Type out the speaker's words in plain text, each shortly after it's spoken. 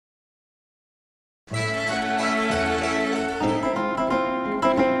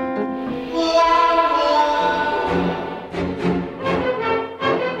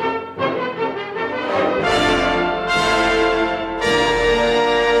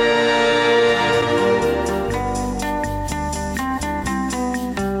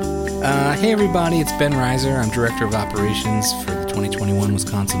Hey everybody, it's Ben Reiser. I'm Director of Operations for the 2021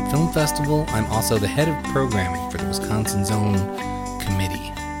 Wisconsin Film Festival. I'm also the head of programming for the Wisconsin Zone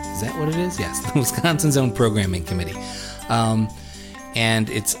Committee. Is that what it is? Yes, the Wisconsin Zone Programming Committee. And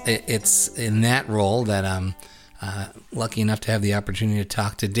it's in that role that I'm lucky enough to have the opportunity to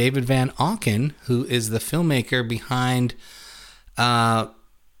talk to David Van Auken, who is the filmmaker behind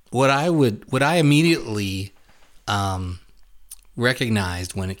what I immediately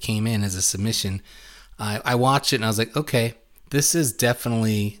recognized when it came in as a submission. I watched it and I was like, okay, this is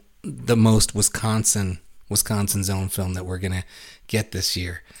definitely the most Wisconsin Zone film that we're gonna get this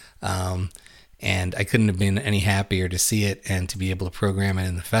year. And I couldn't have been any happier to see it and to be able to program it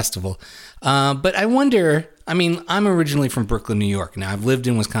in the festival. But I wonder, I'm originally from Brooklyn, New York. Now, I've lived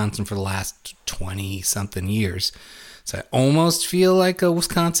in Wisconsin for the last 20-something years. So I almost feel like a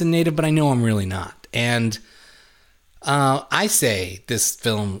Wisconsin native, but I know I'm really not. And I say this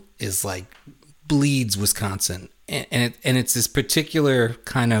film is like bleeds Wisconsin. And it's this particular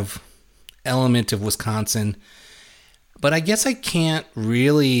kind of element of Wisconsin. But I guess I can't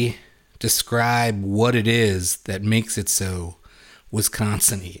really describe what it is that makes it so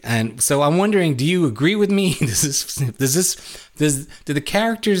Wisconsin-y. And so I'm wondering, do you agree with me? Do the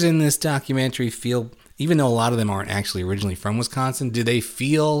characters in this documentary feel, even though a lot of them aren't actually originally from Wisconsin, do they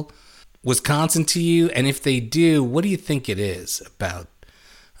feel Wisconsin to you? And if they do, what do you think it is about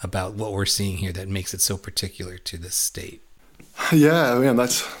what we're seeing here that makes it so particular to this state? Yeah, man,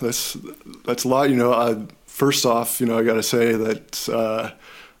 that's a lot. First off, I got to say that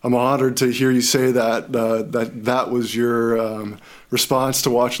I'm honored to hear you say that was your response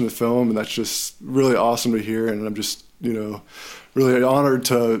to watching the film, and that's just really awesome to hear. And I'm just really honored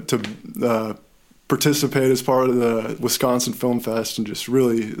to participate as part of the Wisconsin Film Fest, and just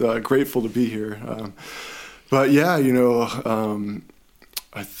really grateful to be here. But yeah,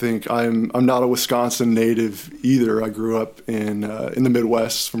 I think I'm not a Wisconsin native either. I grew up in the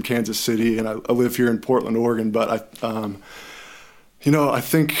Midwest from Kansas City, and I live here in Portland, Oregon. But I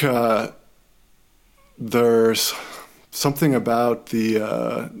think there's something about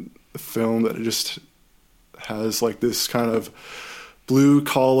the film that it just has like this kind of blue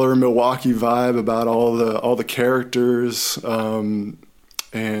collar Milwaukee vibe about all the characters, and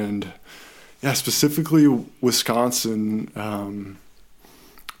yeah, specifically Wisconsin.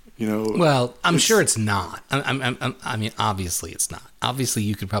 Well, I'm sure it's not. Obviously it's not. Obviously,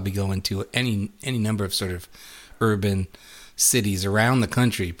 you could probably go into any number of sort of urban cities around the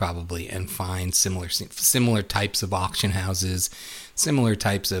country probably and find similar types of auction houses, similar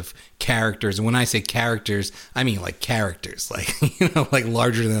types of characters. And when I say characters, I mean like characters, like like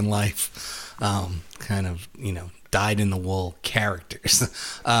larger than life, kind of dyed in the wool characters.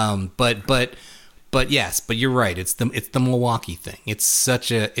 But yes, but you're right. It's the Milwaukee thing. It's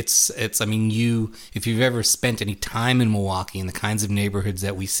if you've ever spent any time in Milwaukee and the kinds of neighborhoods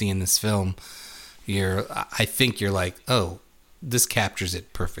that we see in this film, I think you're like, oh, this captures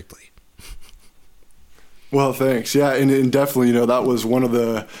it perfectly. Well, thanks. Yeah, and definitely, that was one of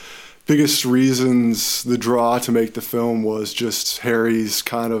the biggest reasons, the draw to make the film was just Harry's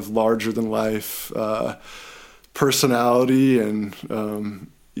kind of larger than life personality, and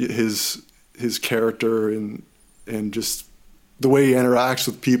his character and just the way he interacts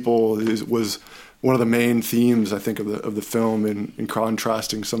with people was one of the main themes, I think, of the film, in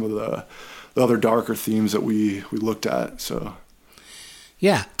contrasting some of the other darker themes that we looked at. So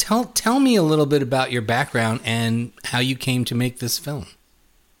yeah, tell me a little bit about your background and how you came to make this film.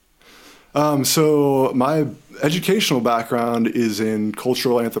 So my educational background is in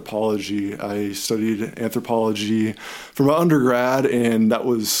cultural anthropology. I studied anthropology from undergrad, and that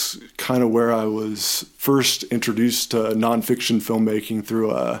was kind of where I was first introduced to nonfiction filmmaking through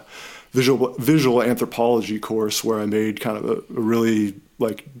a visual anthropology course where I made kind of a really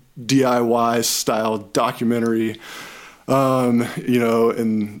like DIY style documentary.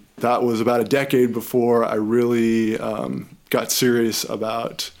 And that was about a decade before I really got serious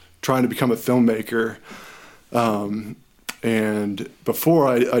about trying to become a filmmaker. And before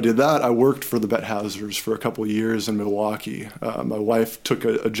I did that, I worked for the Betthasers for a couple of years in Milwaukee. My wife took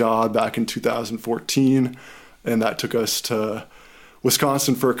a job back in 2014, and that took us to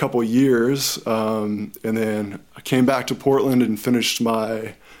Wisconsin for a couple of years. And then I came back to Portland and finished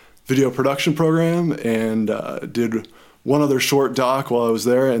my video production program, and did one other short doc while I was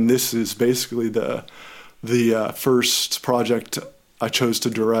there. And this is basically the first project I chose to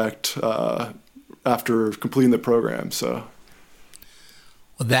direct after completing the program. So,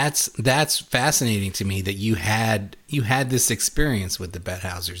 well, that's fascinating to me that you had this experience with the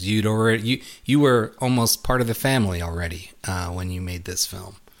Betthasers. You were almost part of the family already when you made this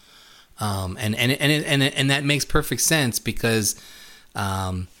film. And that makes perfect sense because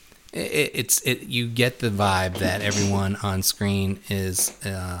you get the vibe that everyone on screen is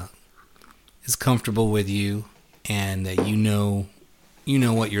comfortable with you, and that you know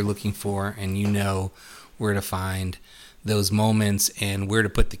what you're looking for, and you know where to find those moments and where to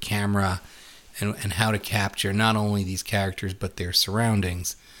put the camera, and how to capture not only these characters but their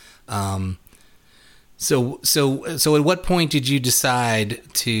surroundings. So at what point did you decide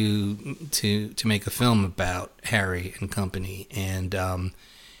to make a film about Harry and company, and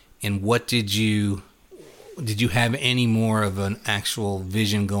what did you have any more of an actual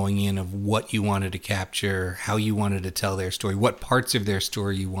vision going in of what you wanted to capture, how you wanted to tell their story, what parts of their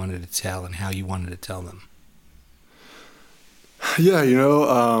story you wanted to tell, and how you wanted to tell them? Yeah,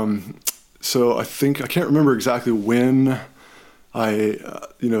 so I can't remember exactly when I,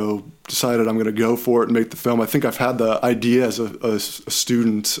 decided I'm going to go for it and make the film. I think I've had the idea as a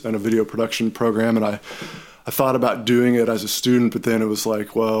student in a video production program, and I thought about doing it as a student, but then it was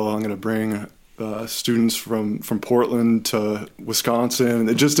like, well, I'm going to bring students from Portland to Wisconsin, and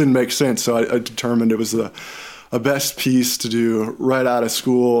it just didn't make sense. So I determined it was a best piece to do right out of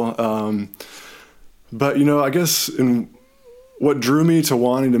school. But I guess what drew me to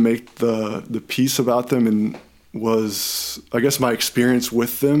wanting to make the piece about them was, I guess, my experience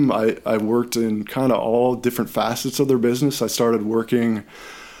with them. I worked in kind of all different facets of their business. I started working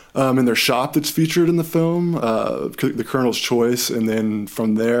in their shop that's featured in the film, the Colonel's Choice, and then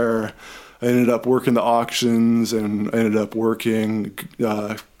from there I ended up working the auctions, and I ended up working,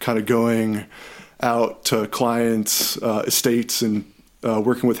 kind of going out to clients' estates and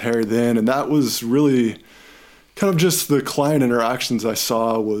working with Harry then. And that was really kind of just the client interactions I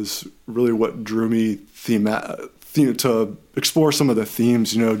saw was really what drew me to explore some of the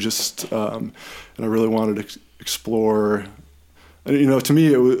themes, and I really wanted to explore. To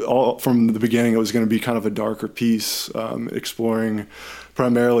me, it was all from the beginning. It was going to be kind of a darker piece, exploring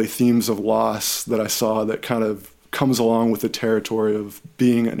primarily themes of loss that I saw that kind of comes along with the territory of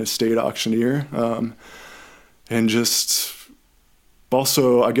being an estate auctioneer, and just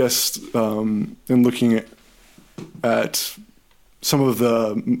also, I guess, in looking at some of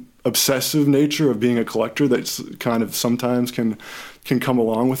the obsessive nature of being a collector that's kind of sometimes can come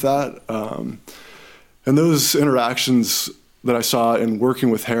along with that, and those interactions that I saw in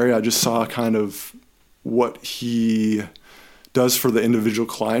working with Harry, I just saw kind of what he does for the individual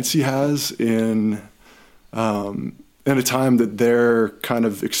clients he has in a time that they're kind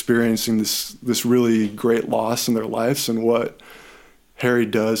of experiencing this really great loss in their lives, and what Harry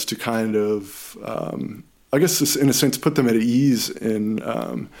does to kind of, I guess, in a sense, put them at ease in,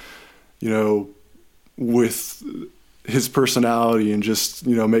 with his personality, and just,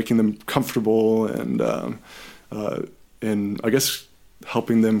 making them comfortable, and I guess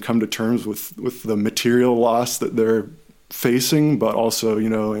helping them come to terms with the material loss that they're facing, but also,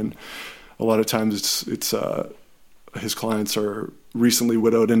 and a lot of times it's his clients are recently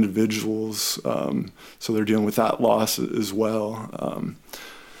widowed individuals, so they're dealing with that loss as well.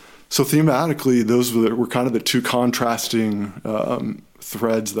 So thematically, those were kind of the two contrasting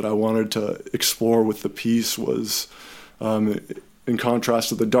threads that I wanted to explore with the piece. Was in contrast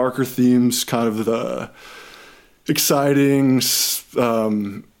to the darker themes, kind of the exciting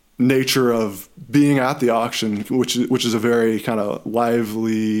nature of being at the auction, which is a very kind of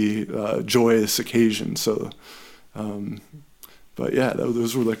lively, joyous occasion. So, but yeah,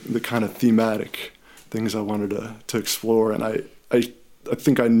 those were the kind of thematic things I wanted to explore, and I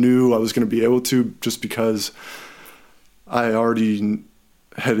think I knew I was going to be able to, just because I already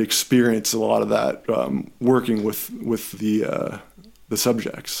had experienced a lot of that working with the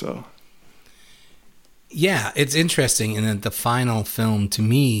subjects. So. Yeah, it's interesting, and that the final film to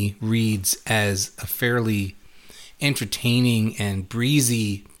me reads as a fairly entertaining and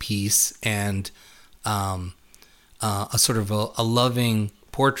breezy piece, and a sort of a loving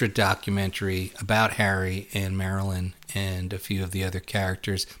portrait documentary about Harry and Marilyn and a few of the other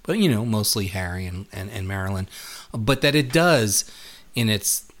characters, but mostly Harry and Marilyn. But that it does, in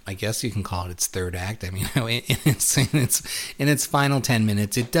its, I guess you can call it its third act. I mean, in its final 10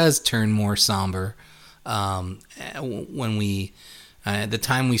 minutes, it does turn more somber. When the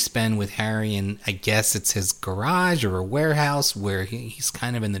time we spend with Harry, and I guess it's his garage or a warehouse where he's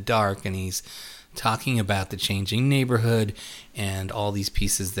kind of in the dark, and he's talking about the changing neighborhood and all these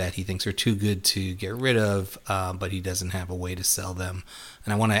pieces that he thinks are too good to get rid of, but he doesn't have a way to sell them.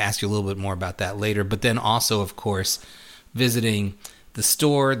 And I want to ask you a little bit more about that later. But then also, of course, visiting the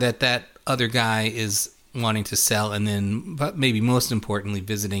store that other guy is wanting to sell, and then, but maybe most importantly,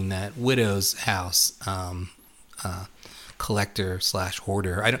 visiting that widow's house, collector /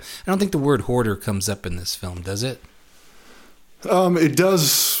 hoarder. I don't think the word hoarder comes up in this film, does it? It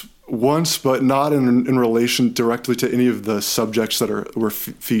does once, but not in relation directly to any of the subjects that were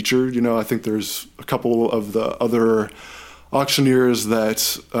featured. You know, I think there's a couple of the other auctioneers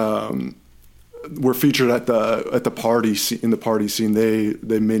that were featured at the party in the party scene.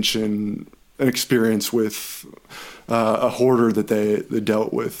 They mention an experience with a hoarder that they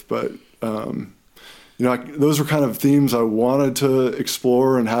dealt with, but you know, those were kind of themes I wanted to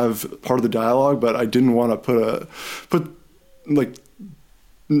explore and have part of the dialogue, but I didn't want to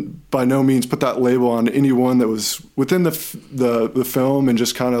by no means put that label on anyone that was within the film, and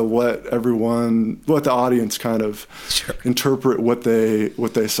just kind of let the audience kind of interpret what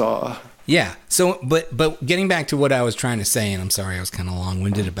they saw. Yeah. So, but getting back to what I was trying to say, and I'm sorry I was kind of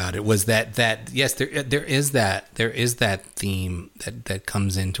long-winded about it, was that yes, there is that theme that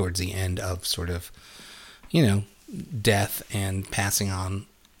comes in towards the end of sort of, you know, death and passing on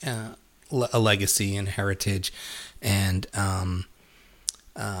a legacy and heritage, and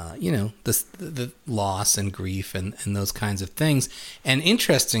you know, the loss and grief and those kinds of things. And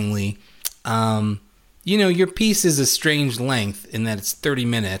interestingly, you know, your piece is a strange length in that it's 30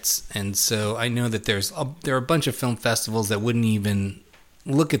 minutes. And so I know that there are a bunch of film festivals that wouldn't even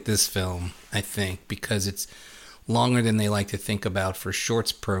look at this film, I think, because it's longer than they like to think about for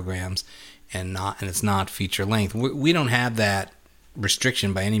shorts programs, and it's not feature length. We don't have that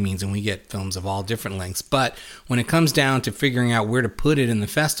restriction by any means, and we get films of all different lengths. But when it comes down to figuring out where to put it in the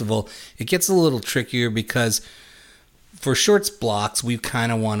festival, it gets a little trickier, because for shorts blocks, we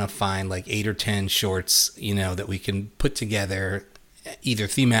kind of want to find like 8 or 10 shorts, you know, that we can put together either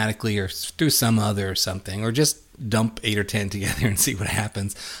thematically or through some other something, or just dump 8 or 10 together and see what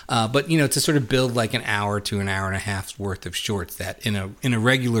happens. But, you know, to sort of build like an hour to an hour and a half's worth of shorts that in a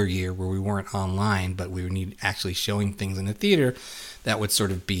regular year where we weren't online, but we would need actually showing things in the theater, that would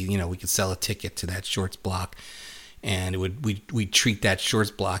sort of be, you know, we could sell a ticket to that shorts block, and we'd treat that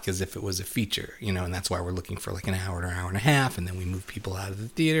shorts block as if it was a feature, you know, and that's why we're looking for like an hour or an hour and a half, and then we move people out of the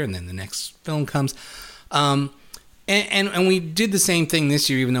theater, and then the next film comes. And we did the same thing this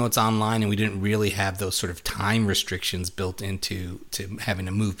year, even though it's online, and we didn't really have those sort of time restrictions built into having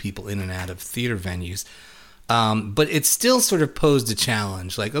to move people in and out of theater venues. But it still sort of posed a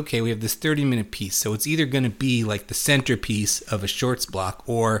challenge. Like, okay, we have this 30-minute piece, so it's either going to be like the centerpiece of a shorts block,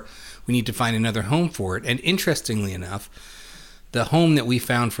 or we need to find another home for it. And interestingly enough, the home that we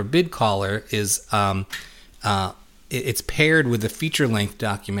found for Bid Caller is it's paired with a feature-length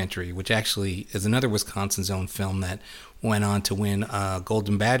documentary, which actually is another Wisconsin Zone film that went on to win a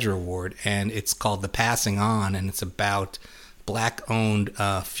Golden Badger Award, and it's called The Passing On, and it's about Black-owned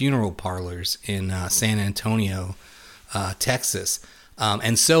funeral parlors in San Antonio, Texas.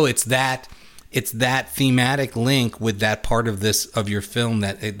 And so it's that thematic link with that part of your film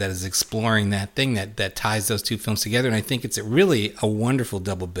that is exploring that thing that ties those two films together. And I think it's really a wonderful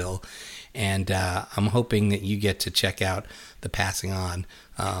double bill. And I'm hoping that you get to check out The Passing On.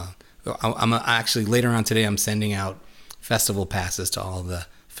 I'm actually, later on today, I'm sending out festival passes to all the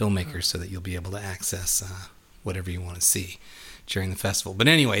filmmakers so that you'll be able to access whatever you want to see during the festival. But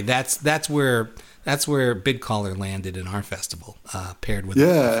anyway, that's where Bid Caller landed in our festival, paired with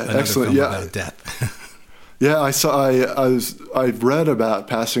another film about death. Yeah, I read about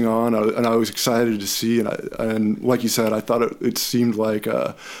Passing On, and I was excited to see, and like you said, I thought it seemed like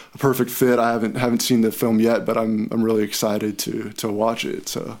a perfect fit. I haven't seen the film yet, but I'm really excited to watch it.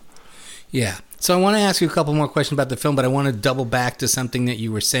 So yeah. So I want to ask you a couple more questions about the film, but I want to double back to something that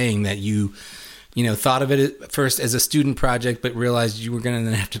you were saying, that you thought of it at first as a student project, but realized you were going to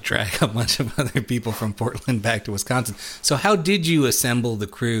then have to drag a bunch of other people from Portland back to Wisconsin. So how did you assemble the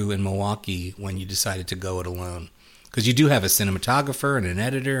crew in Milwaukee when you decided to go it alone? Because you do have a cinematographer and an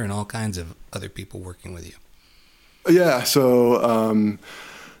editor and all kinds of other people working with you. Yeah, so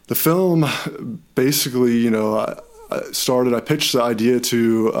the film basically, I pitched the idea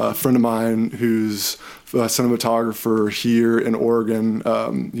to a friend of mine who's a cinematographer here in Oregon.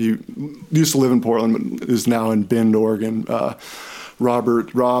 He used to live in Portland, but is now in Bend, Oregon. Rob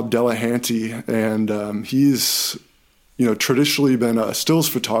Delahanty, and he's traditionally been a stills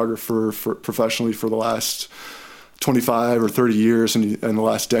photographer professionally for the last 25 or 30 years, and in the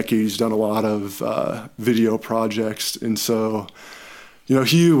last decade he's done a lot of video projects, and so.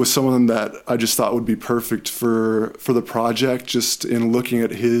 He was someone that I just thought would be perfect for the project, just in looking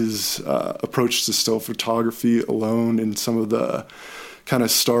at his approach to still photography alone, and some of the kind of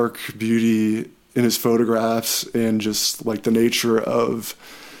stark beauty in his photographs, and just like the nature of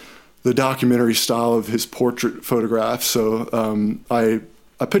the documentary style of his portrait photographs. So I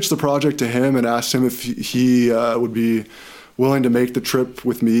I pitched the project to him and asked him if he would be willing to make the trip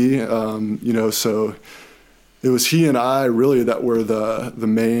with me. So it was he and I really that were the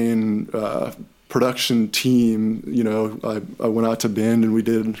main production team. I went out to Bend and we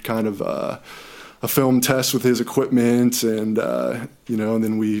did kind of a film test with his equipment, and and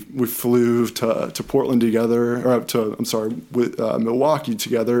then we flew to Portland together, or Milwaukee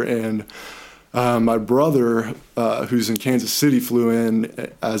together, and my brother, who's in Kansas City, flew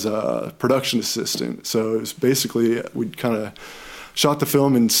in as a production assistant. So it was basically, we kind of shot the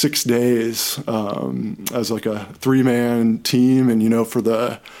film in 6 days as like a 3-man team. And, for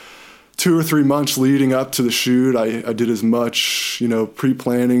the 2 or 3 months leading up to the shoot, I did as much,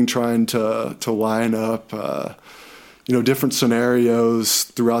 pre-planning, trying to line up, different scenarios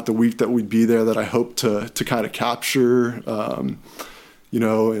throughout the week that we'd be there that I hoped to kind of capture,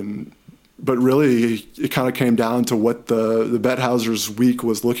 but really it kind of came down to what the Betthauser's week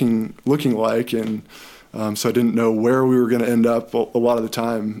was looking like. And so I didn't know where we were going to end up a lot of the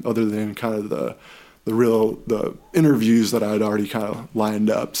time, other than kind of the interviews that I had already kind of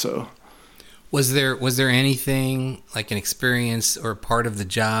lined up. So was there anything like an experience or part of the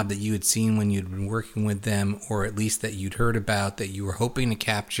job that you had seen when you'd been working with them, or at least that you'd heard about, that you were hoping to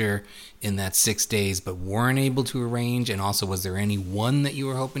capture in that 6 days but weren't able to arrange? And also, was there anyone that you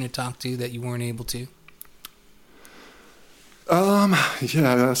were hoping to talk to that you weren't able to?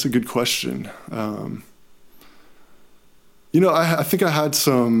 Yeah, that's a good question. I think I had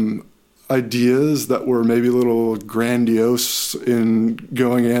some ideas that were maybe a little grandiose in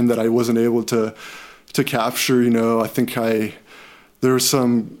going in that I wasn't able to capture. I think there were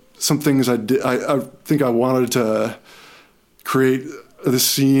some things I did. I think I wanted to create the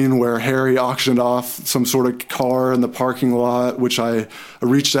scene where Harry auctioned off some sort of car in the parking lot, which I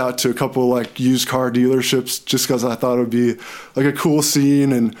reached out to a couple like used car dealerships just because I thought it would be like a cool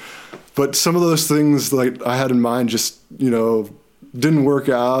scene. But some of those things like I had in mind just, didn't work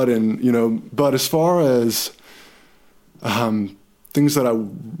out. But as far as things that I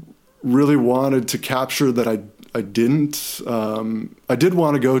really wanted to capture that I didn't, I did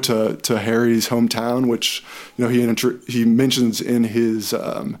want to go to Harry's hometown, which, he mentions in his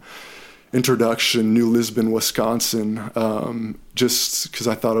introduction, New Lisbon, Wisconsin, just because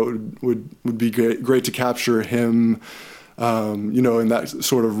I thought it would be great to capture him, in that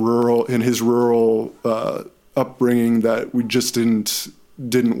sort of in his rural upbringing that we just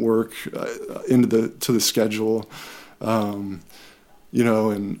didn't work to the schedule, and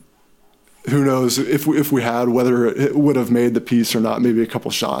who knows if we had, whether it would have made the piece or not, maybe a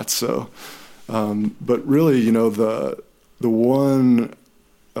couple shots. So, but really, the one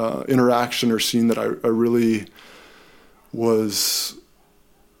interaction or scene that I really was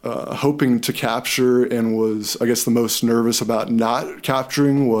hoping to capture and was, I guess, the most nervous about not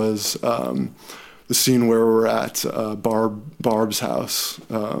capturing was the scene where we're at Barb's house,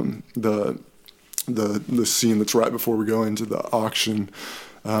 the scene that's right before we go into the auction.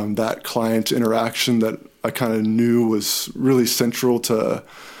 That client interaction that I kind of knew was really central to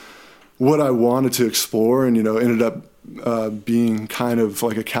what I wanted to explore, and ended up being kind of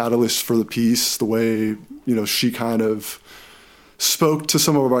like a catalyst for the piece. The way she kind of spoke to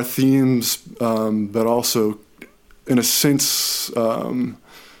some of our themes, but also in a sense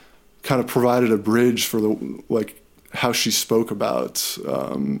kind of provided a bridge for how she spoke about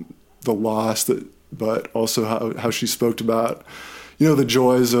the loss, but also how she spoke about the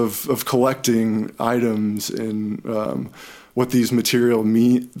joys of collecting items and what these material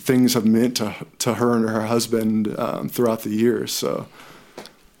things have meant to her and her husband throughout the years. So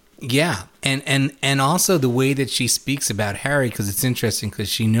yeah, and also the way that she speaks about Harry, because it's interesting because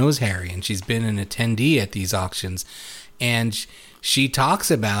she knows Harry and she's been an attendee at these auctions, and she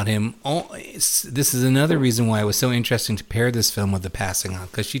talks about him. This is another reason why it was so interesting to pair this film with The Passing On,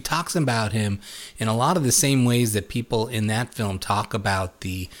 because she talks about him in a lot of the same ways that people in that film talk about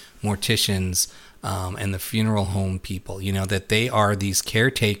the morticians and the funeral home people, that they are these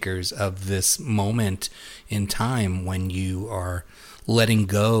caretakers of this moment in time when you are letting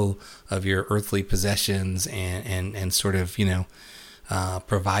go of your earthly possessions and sort of,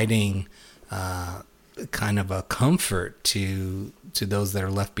 providing kind of a comfort to those that are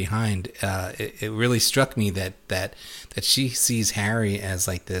left behind. It really struck me that she sees Harry as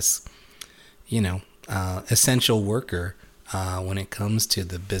like this, essential worker when it comes to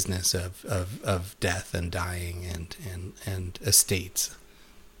the business of death and dying and estates.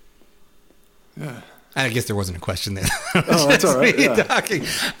 Yeah. I guess there wasn't a question there. Oh, that's all right. Yeah. Talking.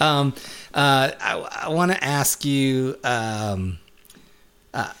 I want to ask you,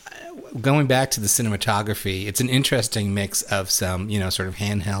 Going back to the cinematography, it's an interesting mix of some, sort of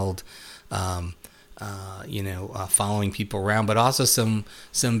handheld, following people around, but also some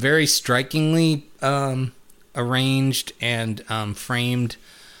very strikingly arranged and framed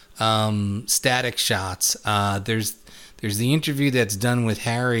static shots. There's the interview that's done with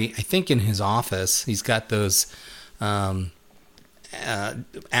Harry, I think in his office. He's got those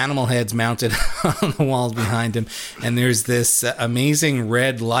animal heads mounted on the walls behind him, and there's this amazing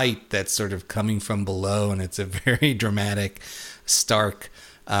red light that's sort of coming from below, and it's a very dramatic, stark,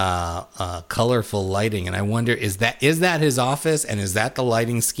 colorful lighting. And I wonder, is that his office, and is that the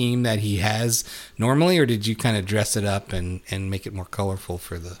lighting scheme that he has normally, or did you kind of dress it up and make it more colorful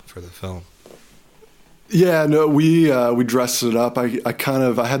for the film? Yeah, no, we dressed it up. I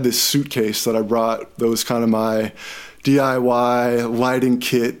had this suitcase that I brought that was kind of my DIY lighting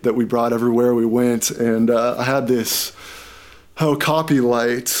kit that we brought everywhere we went, and I had this copy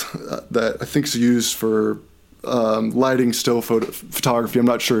light that I think is used for lighting still photography. I'm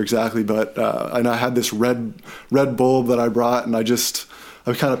not sure exactly, but and I had this red bulb that I brought, and I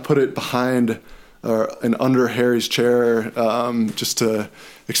kind of put it behind and under Harry's chair just to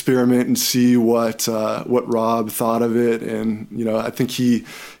experiment and see what Rob thought of it. And I think he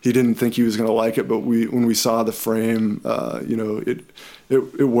didn't think he was going to like it, but when we saw the frame,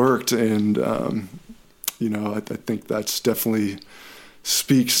 it worked. And I think that's definitely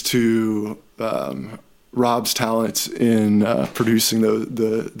speaks to Rob's talents in producing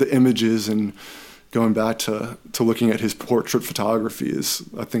the images. And going back to looking at his portrait photography is,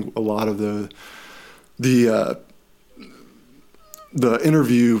 I think, a lot of the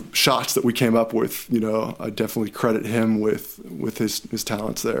interview shots that we came up with. I definitely credit him with his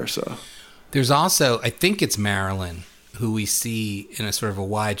talents there. So there's also, I think it's Marilyn, who we see in a sort of a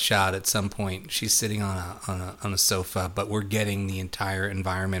wide shot at some point. She's sitting on a sofa, but we're getting the entire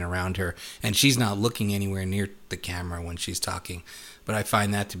environment around her, and she's not looking anywhere near the camera when she's talking. But I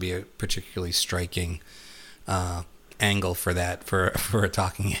find that to be a particularly striking angle for a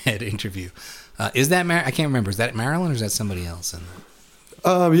talking head interview. Is that I can't remember. Is that Marilyn or is that somebody else?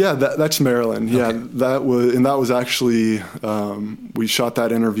 Yeah, that's Marilyn. Okay. Yeah, that was actually we shot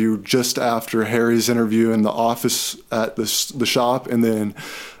that interview just after Harry's interview in the office at the shop, and then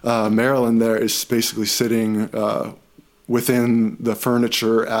Marilyn there is basically sitting within the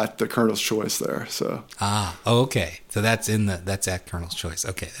furniture at the Colonel's Choice there. So okay. So that's at Colonel's Choice.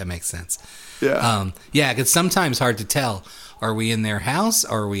 Okay, that makes sense. Yeah. Yeah, because sometimes hard to tell. Are we in their house?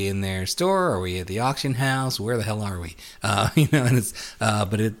 Are we in their store? Are we at the auction house? Where the hell are we? And it's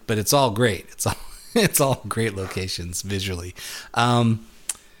but it's all great. It's all great locations visually. I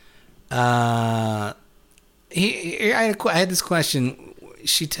had this question.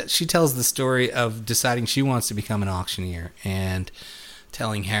 She tells the story of deciding she wants to become an auctioneer and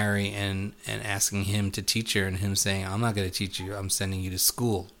telling Harry and asking him to teach her, and him saying, "I'm not going to teach you. I'm sending you to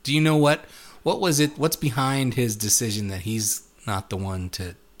school." Do you know what was it? What's behind his decision that he's not the one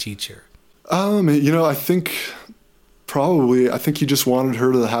to teach her? I think he just wanted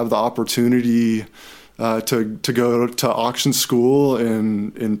her to have the opportunity to go to auction school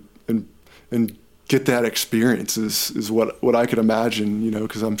and get that experience is what I could imagine.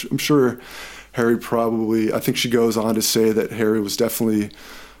 Because I'm sure Harry I think she goes on to say that Harry was definitely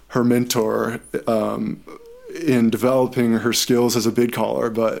her mentor in developing her skills as a bid caller.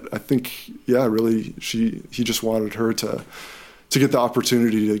 But I think, yeah, really, he just wanted her to get the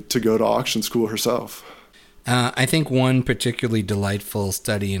opportunity to go to auction school herself. I think one particularly delightful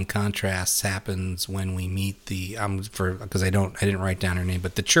study in contrasts happens when we meet because I didn't write down her name,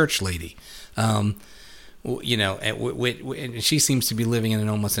 but the church lady. And she seems to be living in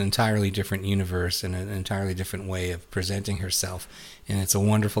almost an entirely different universe and an entirely different way of presenting herself. And it's a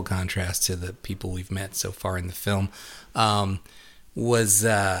wonderful contrast to the people we've met so far in the film.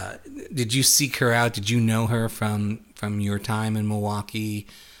 Did you seek her out? Did you know her from your time in Milwaukee?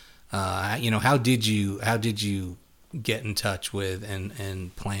 How did you get in touch with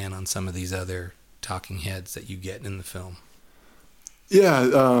and plan on some of these other talking heads that you get in the film?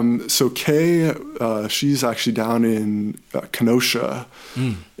 Yeah, so Kay, she's actually down in Kenosha,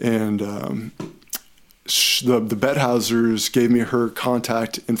 and the Bethausers gave me her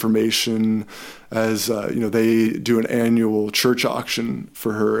contact information as they do an annual church auction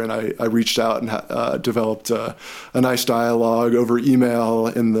for her, and I reached out and developed a nice dialogue over email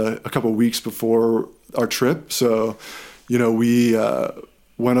a couple of weeks before our trip. So, we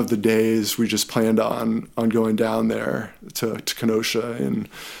one of the days we just planned on going down there to Kenosha, and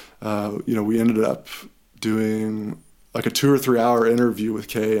we ended up doing like a 2 or 3 hour interview with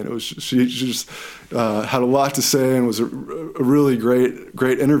Kay, and it was she just had a lot to say and was a really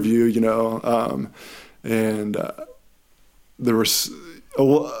great interview, you know. And there was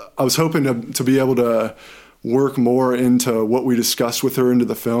I was hoping to be able to work more into what we discussed with her into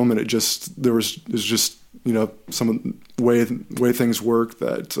the film, and it was just you know some way things work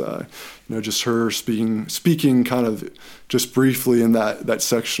that you know just her speaking kind of just briefly in that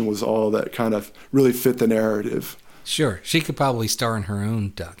section was all that kind of really fit the narrative. Sure, she could probably star in her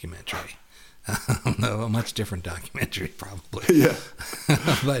own documentary. A much different documentary, probably. Yeah.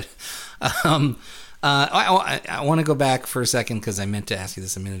 But I want to go back for a second because I meant to ask you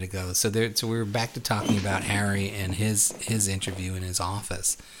this a minute ago. So we were back to talking about Harry and his interview in his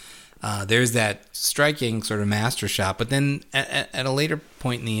office. There's that striking sort of master shot, but then at a later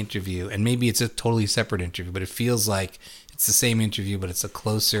point in the interview, and maybe it's a totally separate interview, but it feels like it's the same interview, but it's a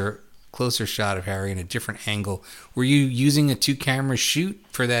closer shot of Harry in a different angle. Were you using a 2-camera shoot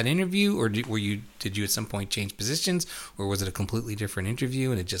for that interview, or did you at some point change positions, or was it a completely different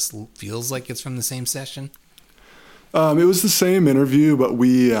interview and it just feels like it's from the same session? It was the same interview, but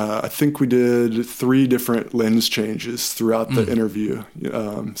I think we did 3 different lens changes throughout the interview.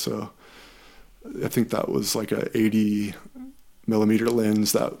 So I think that was like a 80 millimeter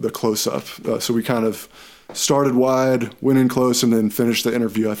lens, the close up. So we kind of started wide, went in close, and then finished the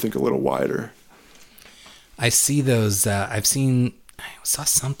interview, I think, a little wider. I see those. I saw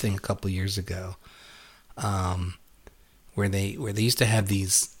something a couple years ago where they used to have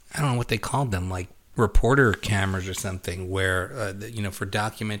these, I don't know what they called them, like reporter cameras or something, where you know, for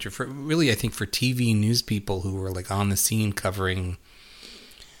documentary, for really I think for TV news people who were like on the scene covering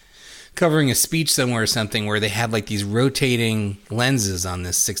a speech somewhere or something, where they had like these rotating lenses on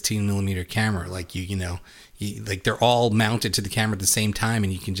this 16 millimeter camera, like like they're all mounted to the camera at the same time,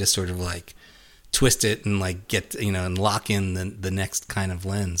 and you can just sort of like twist it and like get, you know, and lock in the next kind of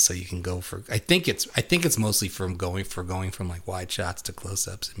lens, so you can go for. I think it's mostly from going from like wide shots to close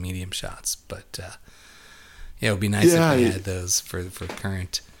ups and medium shots, but yeah, it would be nice if they had those for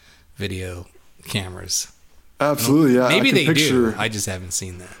current video cameras. Absolutely, yeah. Maybe they do. I just haven't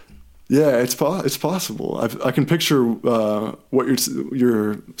seen that. Yeah, it's possible. I can picture what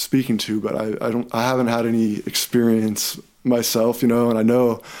you're speaking to, but I haven't had any experience myself, you know. And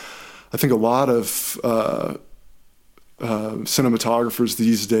I think a lot of cinematographers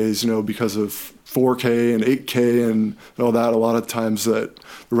these days, you know, because of 4K and 8K and all that, a lot of times that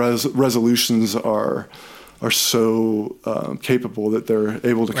resolutions are so capable that they're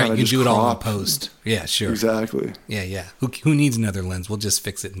able to kind of just do it crop. all in post. Yeah, sure. Exactly. Yeah. Who needs another lens? We'll just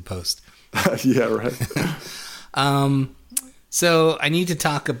fix it in post. Yeah, right. So I need to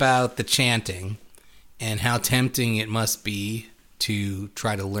talk about the chanting and how tempting it must be to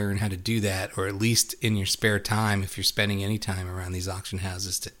try to learn how to do that, or at least in your spare time, if you're spending any time around these auction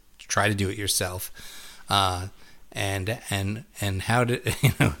houses, to try to do it yourself. And how to,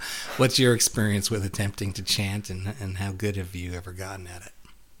 you know, what's your experience with attempting to chant, and how good have you ever gotten at it?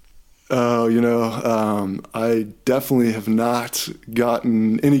 Oh, you know, I definitely have not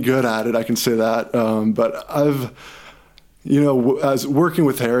gotten any good at it. I can say that. But I've, you know, as working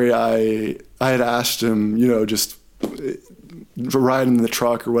with Harry, I had asked him, you know, just riding in the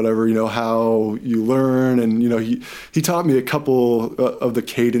truck or whatever, you know, how you learn. And, you know, he taught me a couple of the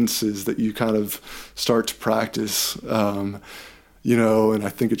cadences that you kind of start to practice, you know, and I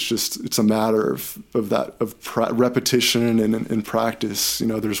think it's a matter of repetition and practice. You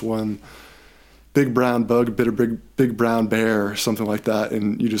know, there's one big brown bug, big brown bear, something like that.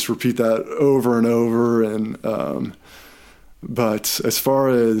 And you just repeat that over and over. And, but as far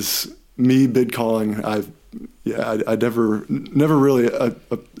as me bid calling, I never really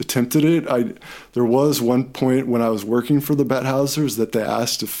attempted it. There was one point when I was working for the Betthauses that they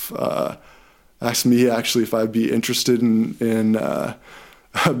asked me actually if I'd be interested in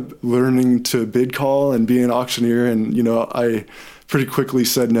learning to bid call and be an auctioneer, and you know, I pretty quickly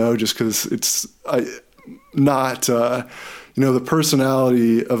said no, just because it's not you know, the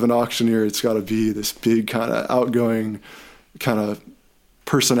personality of an auctioneer. It's got to be this big kind of outgoing kind of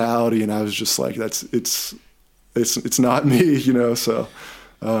personality, and I was just like, it's not me, you know. So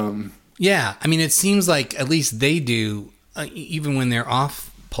yeah, I mean, it seems like at least they do, even when they're off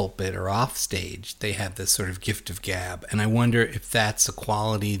pulpit or off stage, they have this sort of gift of gab, and I wonder if that's a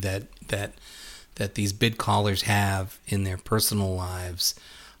quality that these bid callers have in their personal lives,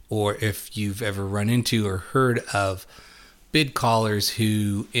 or if you've ever run into or heard of bid callers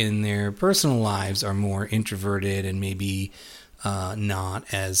who in their personal lives are more introverted and maybe not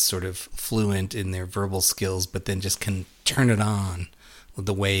as sort of fluent in their verbal skills, but then just can turn it on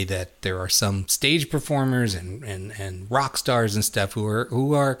the way that there are some stage performers and rock stars and stuff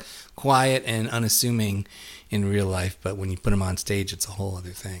who are quiet and unassuming in real life, but when you put them on stage, it's a whole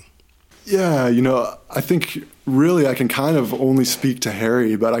other thing. Yeah, I think really I can kind of only speak to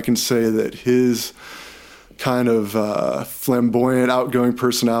Harry, but I can say that his kind of flamboyant, outgoing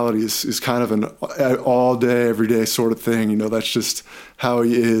personality is kind of an all day, every day sort of thing. That's just how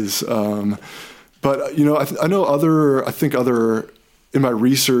he is. But I know other in my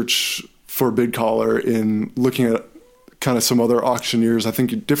research for BidCollar, in looking at kind of some other auctioneers, I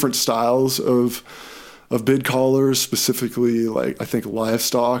think different styles of bid callers, specifically like I think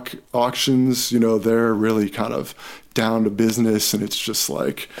livestock auctions, they're really kind of down to business, and it's just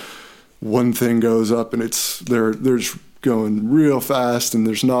like one thing goes up and they're just going real fast, and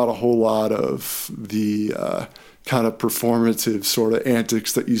there's not a whole lot of the kind of performative sort of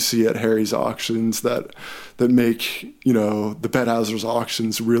antics that you see at Harry's auctions that make the Betthauser's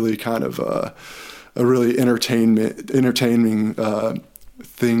auctions really kind of a really entertaining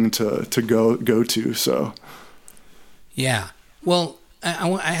thing to go to. So yeah, well,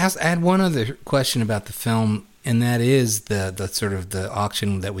 I had one other question about the film, and that is the sort of the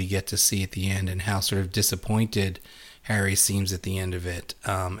auction that we get to see at the end, and how sort of disappointed Harry seems at the end of it,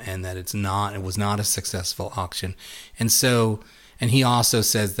 and that it was not a successful auction, and he also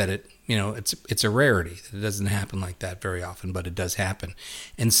says that it's a rarity, that it doesn't happen like that very often, but it does happen.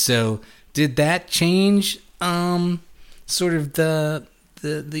 And so did that change sort of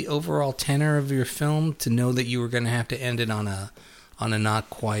the overall tenor of your film, to know that you were going to have to end it on a not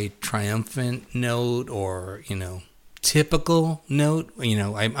quite triumphant note, or typical note?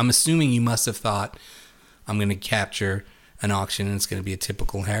 I'm assuming you must have thought, I'm going to capture an auction and it's going to be a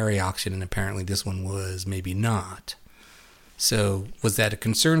typical Harry auction, and apparently this one was maybe not. So was that a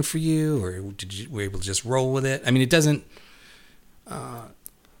concern for you, or were you able to just roll with it? I mean, it doesn't. I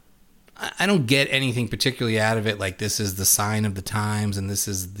don't get anything particularly out of it, like this is the sign of the times and this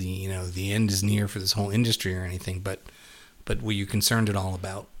is the end is near for this whole industry or anything. But were you concerned at all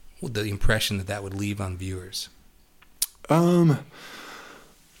about the impression that would leave on viewers? Honestly,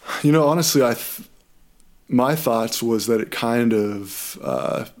 my thoughts was that it kind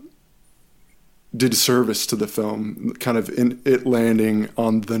of did service to the film, kind of in it landing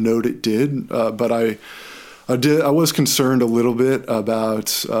on the note it did. But I was concerned a little bit about,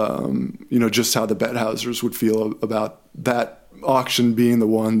 just how the Betthausers would feel about that auction being the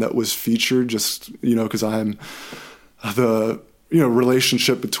one that was featured, just, because I'm the,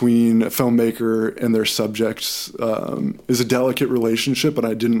 relationship between a filmmaker and their subjects is a delicate relationship, and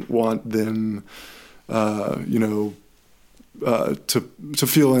I didn't want them, to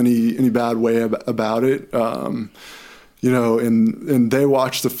feel any bad way about it. And they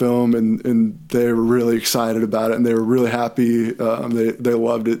watched the film and they were really excited about it, and they were really happy. They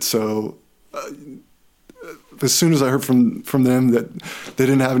loved it. So as soon as I heard from them that they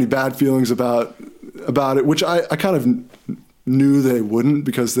didn't have any bad feelings about it, which I kind of knew they wouldn't,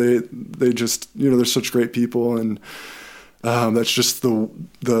 because they just, they're such great people, and that's just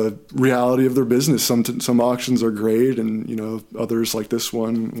the reality of their business. Some auctions are great, and others like this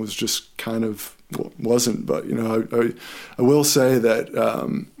one was just kind of wasn't. But I will say that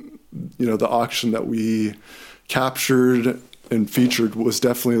the auction that we captured and featured was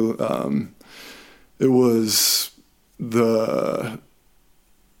definitely it was the.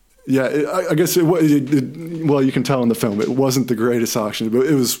 Yeah, I guess well, you can tell in the film, it wasn't the greatest auction, but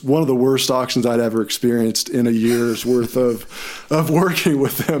it was one of the worst auctions I'd ever experienced in a year's worth of working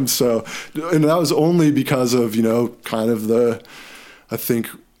with them. So, and that was only because of, kind of I think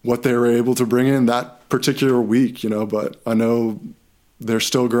what they were able to bring in that particular week, but I know they're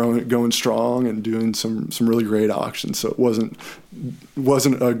still going strong and doing some really great auctions. So it wasn't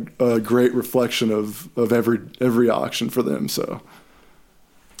a great reflection of every auction for them. So.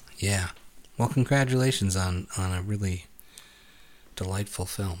 Yeah. Well, congratulations on a really delightful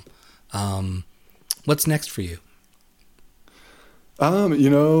film. What's next for you? I've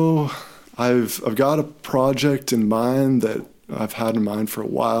got a project in mind that I've had in mind for a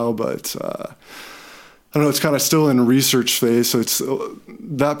while, but I don't know, it's kind of still in research phase. So it's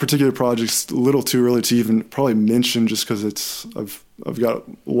that particular project's a little too early to even probably mention, just because I've got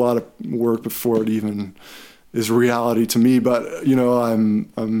a lot of work before it even is reality to me. But I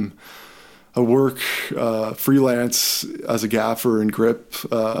work freelance as a gaffer in grip,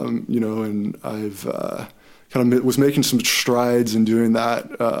 and I've kind of was making some strides in doing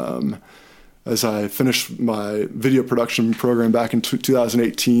that as I finished my video production program back in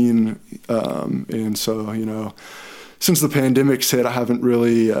 2018, and so since the pandemic's hit, I haven't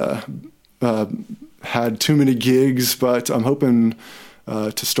really had too many gigs, but I'm hoping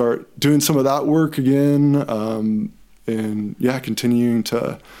to start doing some of that work again, and yeah, continuing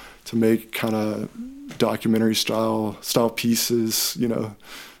to make kind of documentary style pieces, you know,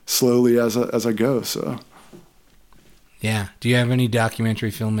 slowly as I go. So yeah, do you have any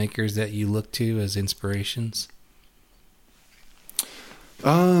documentary filmmakers that you look to as inspirations?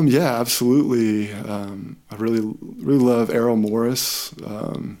 Yeah, absolutely. I really love Errol Morris.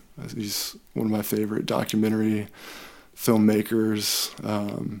 He's one of my favorite documentary filmmakers.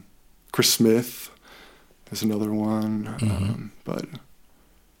 Chris Smith is another one. Mm-hmm. But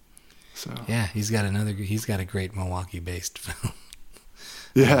so yeah, he's got a great Milwaukee-based film.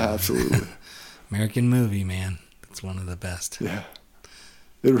 Yeah, absolutely. American Movie, man. It's one of the best. Yeah,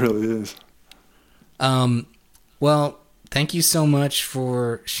 it really is. Well, thank you so much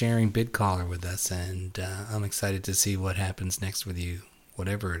for sharing BidCaller with us, and I'm excited to see what happens next with you,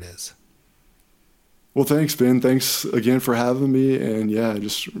 whatever it is. Well, thanks, Ben. Thanks again for having me, and yeah,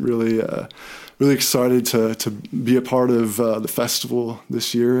 just really excited to be a part of the festival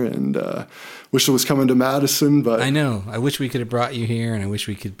this year, and wish it was coming to Madison. But I know. I wish we could have brought you here, and I wish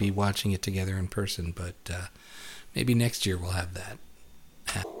we could be watching it together in person, but maybe next year we'll have that.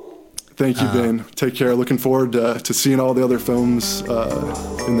 Thank you, Ben. Take care. Looking forward to seeing all the other films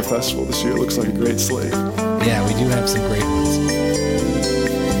in the festival this year. It looks like a great slate. Yeah, we do have some great ones.